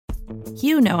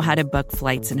You know how to book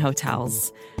flights and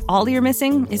hotels. All you're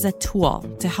missing is a tool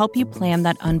to help you plan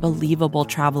that unbelievable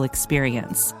travel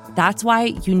experience. That's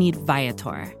why you need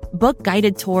Viator. Book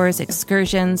guided tours,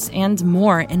 excursions, and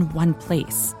more in one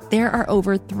place. There are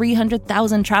over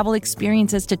 300,000 travel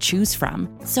experiences to choose from,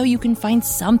 so you can find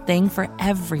something for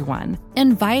everyone.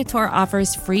 And Viator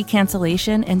offers free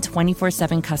cancellation and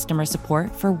 24/7 customer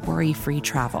support for worry-free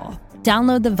travel.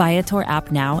 Download the Viator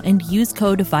app now and use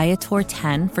code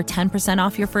Viator10 for 10%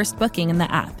 off your first booking in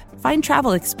the app. Find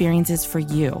travel experiences for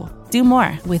you. Do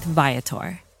more with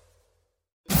Viator.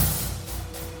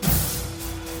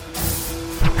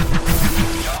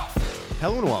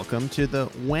 Hello and welcome to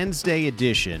the Wednesday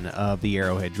edition of the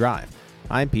Arrowhead Drive.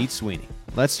 I'm Pete Sweeney.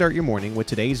 Let's start your morning with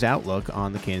today's outlook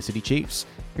on the Kansas City Chiefs.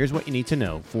 Here's what you need to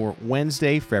know for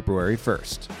Wednesday, February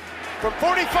 1st. From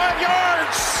 45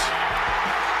 yards,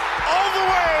 all the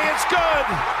way, it's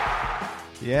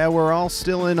good. Yeah, we're all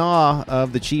still in awe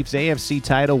of the Chiefs' AFC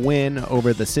title win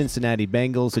over the Cincinnati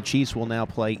Bengals. The Chiefs will now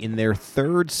play in their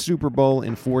third Super Bowl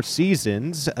in 4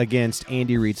 seasons against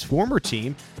Andy Reid's former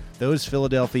team, those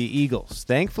Philadelphia Eagles.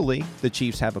 Thankfully, the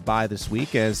Chiefs have a bye this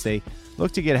week as they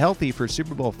look to get healthy for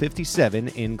Super Bowl 57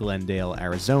 in Glendale,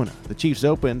 Arizona. The Chiefs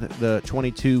opened the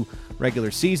 22 regular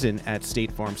season at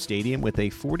State Farm Stadium with a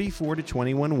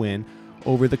 44-21 win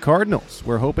over the Cardinals.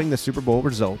 We're hoping the Super Bowl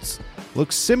results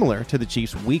look similar to the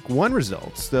Chiefs' Week 1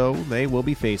 results, though they will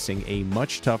be facing a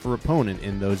much tougher opponent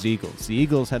in those Eagles. The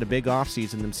Eagles had a big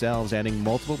offseason themselves, adding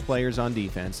multiple players on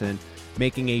defense and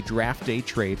making a draft day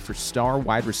trade for star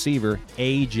wide receiver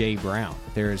A.J. Brown.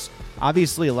 There's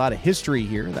obviously a lot of history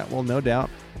here that will no doubt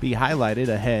be highlighted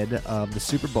ahead of the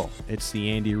Super Bowl. It's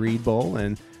the Andy Reid Bowl,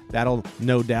 and that'll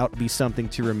no doubt be something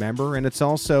to remember. And it's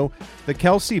also the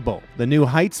Kelsey Bowl, the New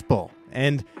Heights Bowl.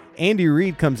 And Andy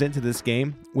Reid comes into this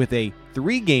game with a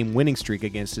 3-game winning streak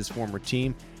against his former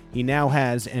team. He now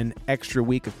has an extra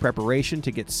week of preparation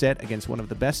to get set against one of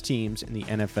the best teams in the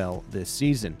NFL this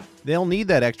season. They'll need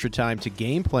that extra time to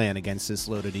game plan against this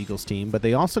loaded Eagles team, but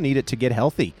they also need it to get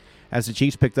healthy, as the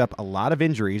Chiefs picked up a lot of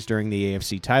injuries during the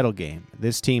AFC title game.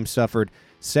 This team suffered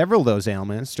several of those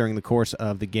ailments during the course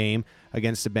of the game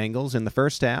against the Bengals. In the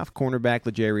first half, cornerback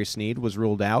L'Jarius Sneed was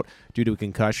ruled out due to a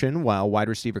concussion, while wide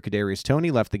receiver Kadarius Toney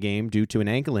left the game due to an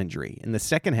ankle injury. In the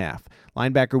second half,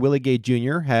 linebacker Willie Gay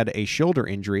Jr. had a shoulder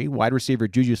injury, wide receiver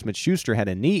Juju Smith-Schuster had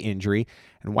a knee injury,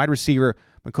 and wide receiver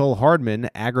Mecole Hardman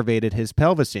aggravated his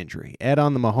pelvis injury. Add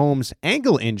on the Mahomes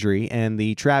ankle injury and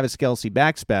the Travis Kelce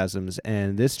back spasms,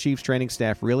 and this Chiefs training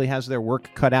staff really has their work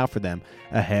cut out for them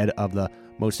ahead of the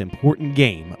most important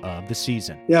game of the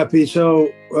season. Yeah, Pete,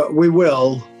 so we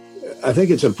will. I think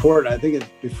it's important. I think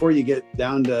before you get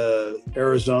down to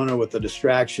Arizona with the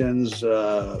distractions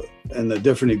and the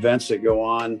different events that go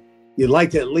on, you'd like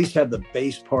to at least have the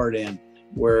base part in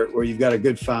where you've got a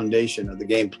good foundation of the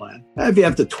game plan. If you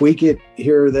have to tweak it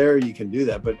here or there, you can do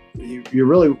that. But you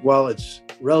really, while it's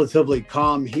relatively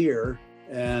calm here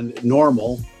and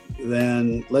normal,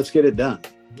 then let's get it done.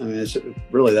 I mean, it's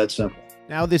really that simple.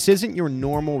 Now, this isn't your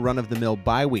normal run-of-the-mill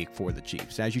bye week for the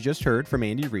Chiefs. As you just heard from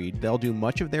Andy Reid, they'll do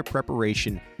much of their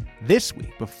preparation this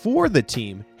week before the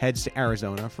team heads to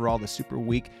Arizona for all the Super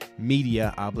Week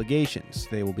media obligations.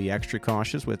 They will be extra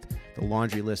cautious with the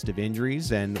laundry list of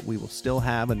injuries, and we will still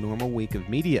have a normal week of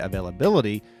media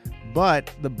availability, but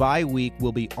the bye week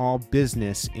will be all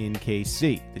business in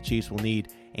KC. The Chiefs will need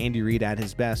Andy Reid at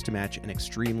his best to match an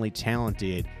extremely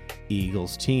talented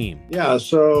Eagles team. Yeah,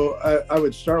 so I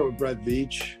would start with Brett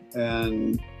Veach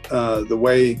and the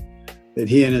way that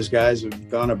he and his guys have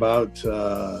gone about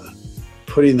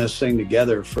putting this thing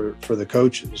together for the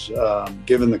coaches,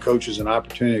 giving the coaches an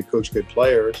opportunity to coach good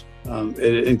players.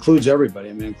 It includes everybody.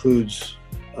 I mean, it includes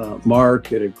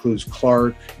Mark, it includes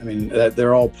Clark. I mean,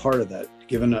 they're all part of that,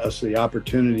 giving us the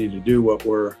opportunity to do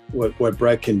what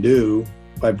Brett can do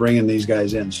by bringing these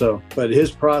guys in. So, but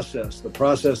his process, the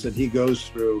process that he goes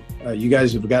through, you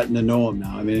guys have gotten to know him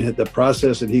now. I mean, the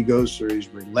process that he goes through, he's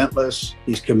relentless,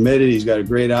 he's committed, he's got a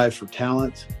great eye for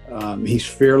talent. He's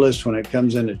fearless when it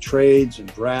comes into trades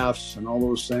and drafts and all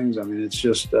those things. I mean, it's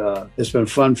just, it's been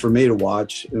fun for me to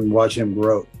watch him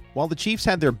grow. While the Chiefs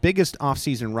had their biggest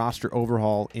offseason roster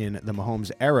overhaul in the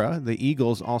Mahomes era, the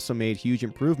Eagles also made huge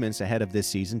improvements ahead of this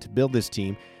season to build this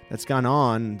team that's gone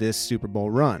on this Super Bowl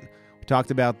run. We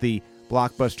talked about the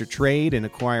blockbuster trade and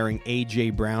acquiring A.J.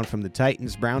 Brown from the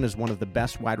Titans. Brown is one of the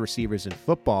best wide receivers in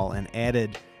football and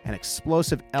added an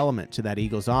explosive element to that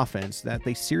Eagles offense that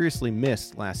they seriously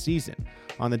missed last season.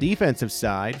 On the defensive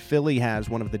side, Philly has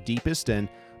one of the deepest and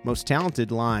most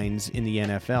talented lines in the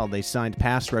NFL. They signed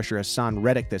pass rusher Hassan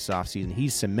Reddick this offseason.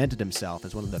 He's cemented himself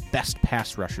as one of the best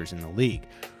pass rushers in the league.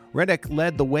 Reddick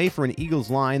led the way for an Eagles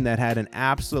line that had an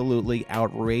absolutely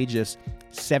outrageous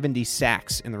 70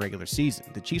 sacks in the regular season.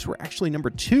 The Chiefs were actually number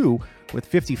 2 with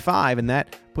 55, and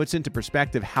that puts into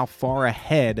perspective how far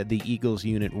ahead the Eagles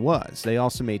unit was. They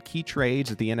also made key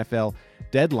trades at the NFL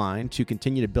deadline to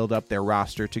continue to build up their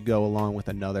roster to go along with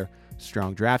another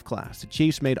strong draft class. The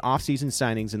Chiefs made offseason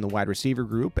signings in the wide receiver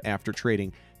group after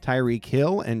trading Tyreek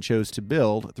Hill and chose to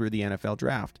build through the NFL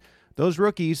draft. Those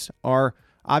rookies are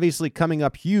obviously coming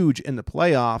up huge in the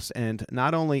playoffs, and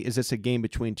not only is this a game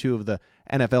between two of the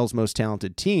NFL's most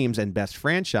talented teams and best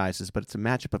franchises, but it's a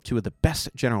matchup of two of the best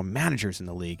general managers in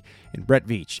the league in Brett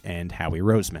Veach and Howie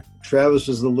Roseman. Travis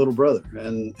is the little brother,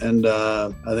 and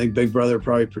I think Big Brother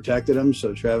probably protected him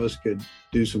so Travis could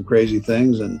do some crazy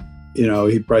things, and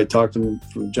he probably talked him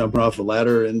from jumping off a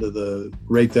ladder into the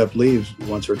raked up leaves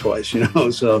once or twice,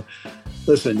 So,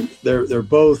 listen, they're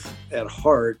both at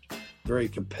heart very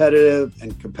competitive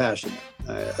and compassionate.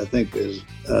 I think is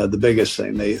the biggest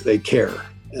thing. They care,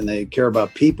 and they care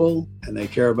about people, and they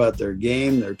care about their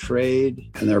game, their trade,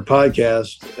 and their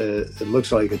podcast. It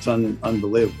looks like it's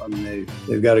unbelievable. I mean,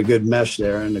 they've got a good mesh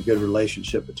there and a good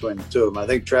relationship between the two of them. I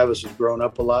think Travis has grown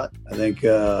up a lot. I think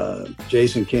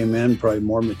Jason came in probably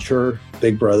more mature,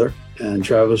 big brother. And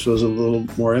Travis was a little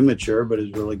more immature, but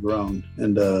has really grown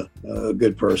and a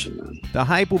good person, man. The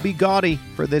hype will be gaudy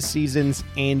for this season's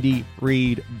Andy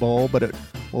Reid Bowl, but it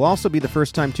will also be the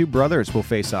first time two brothers will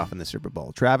face off in the Super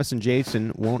Bowl. Travis and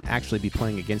Jason won't actually be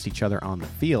playing against each other on the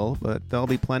field, but there'll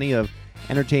be plenty of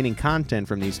entertaining content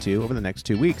from these two over the next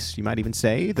 2 weeks. You might even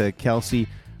say the Kelce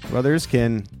brothers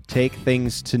can take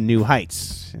things to new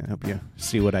heights. I hope you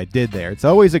see what I did there. It's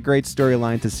always a great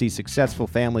storyline to see successful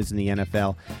families in the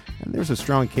NFL, and there's a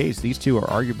strong case. These two are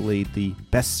arguably the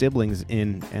best siblings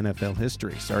in NFL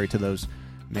history. Sorry to those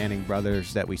Manning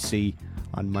brothers that we see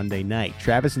on Monday night.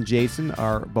 Travis and Jason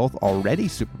are both already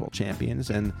Super Bowl champions,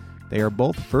 and they are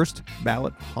both first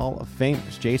ballot Hall of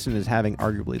Famers. Jason is having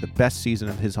arguably the best season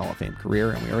of his Hall of Fame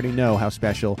career, and we already know how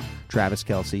special Travis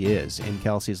Kelce is. In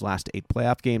Kelce's last 8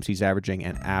 playoff games, he's averaging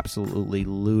an absolutely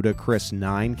ludicrous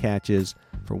 9 catches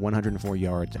for 104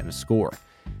 yards and a score.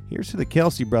 Here's to the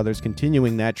Kelce brothers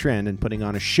continuing that trend and putting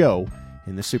on a show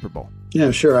in the Super Bowl.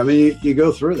 Yeah, sure. I mean, you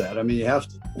go through that. I mean, you have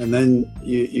to. And then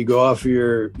you go off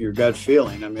your gut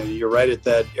feeling. I mean, you're right at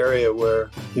that area where,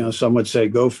 some would say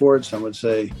go for it. Some would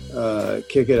say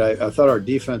kick it. I thought our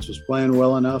defense was playing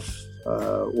well enough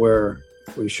where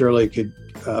we surely could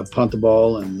punt the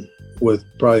ball and with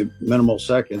probably minimal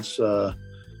seconds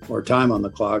or time on the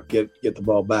clock, get the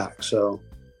ball back. So,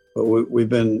 but we've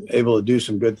been able to do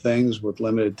some good things with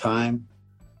limited time.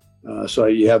 So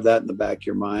you have that in the back of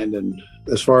your mind. And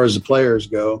as far as the players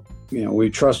go, we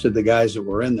trusted the guys that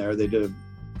were in there. They did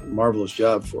a marvelous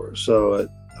job for us. So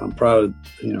I'm proud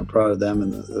of them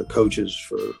and the coaches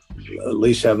for at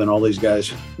least having all these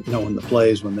guys knowing the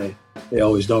plays when they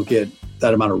always don't get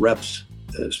that amount of reps,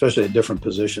 especially at different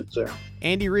positions there.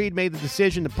 Andy Reid made the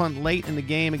decision to punt late in the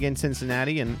game against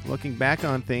Cincinnati, and looking back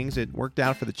on things, it worked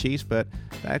out for the Chiefs, but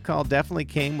that call definitely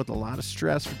came with a lot of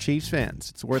stress for Chiefs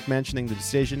fans. It's worth mentioning the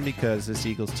decision because this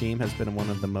Eagles team has been one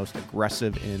of the most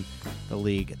aggressive in the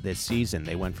league this season.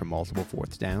 They went for multiple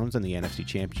fourth downs in the NFC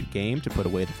Championship game to put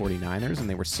away the 49ers, and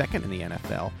they were second in the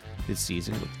NFL this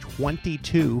season with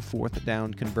 22 fourth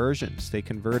down conversions. They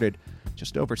converted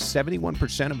just over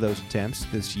 71% of those attempts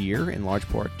this year, in large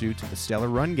part due to the stellar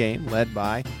run game led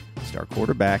by star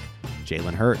quarterback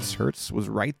Jalen Hurts. Hurts was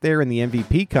right there in the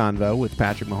MVP convo with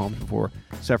Patrick Mahomes before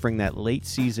suffering that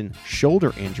late-season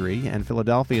shoulder injury, and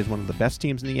Philadelphia is one of the best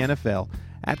teams in the NFL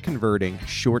at converting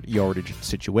short yardage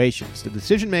situations. The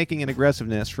decision-making and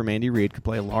aggressiveness from Andy Reid could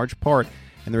play a large part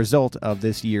in the result of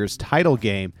this year's title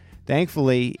game.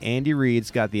 Thankfully, Andy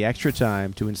Reid's got the extra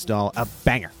time to install a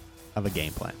banger of a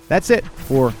game plan. That's it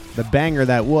for the banger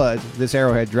that was this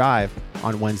Arrowhead Drive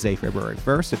on Wednesday, February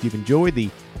 1st. If you've enjoyed the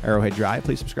Arrowhead Drive,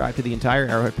 please subscribe to the entire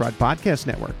Arrowhead Prod Podcast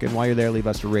Network. And while you're there, leave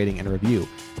us a rating and a review.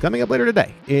 Coming up later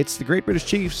today, it's the Great British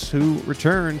Chiefs who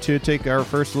return to take our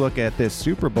first look at this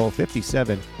Super Bowl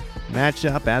 57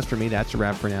 matchup. As for me, that's a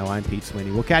wrap for now. I'm Pete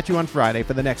Sweeney. We'll catch you on Friday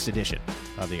for the next edition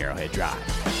of the Arrowhead Drive.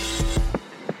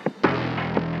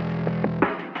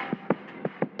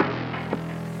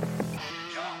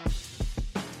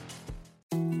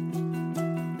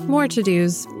 More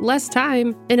to-dos, less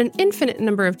time, and an infinite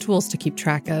number of tools to keep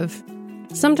track of.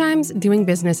 Sometimes doing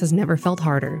business has never felt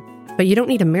harder, but you don't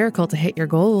need a miracle to hit your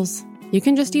goals. You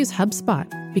can just use HubSpot,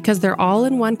 because their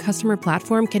all-in-one customer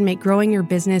platform can make growing your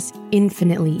business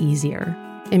infinitely easier.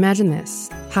 Imagine this: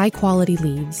 high-quality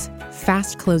leads,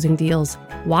 fast closing deals,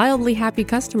 wildly happy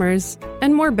customers,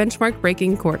 and more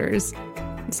benchmark-breaking quarters.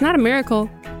 It's not a miracle,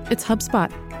 it's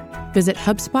HubSpot. Visit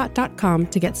HubSpot.com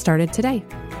to get started today.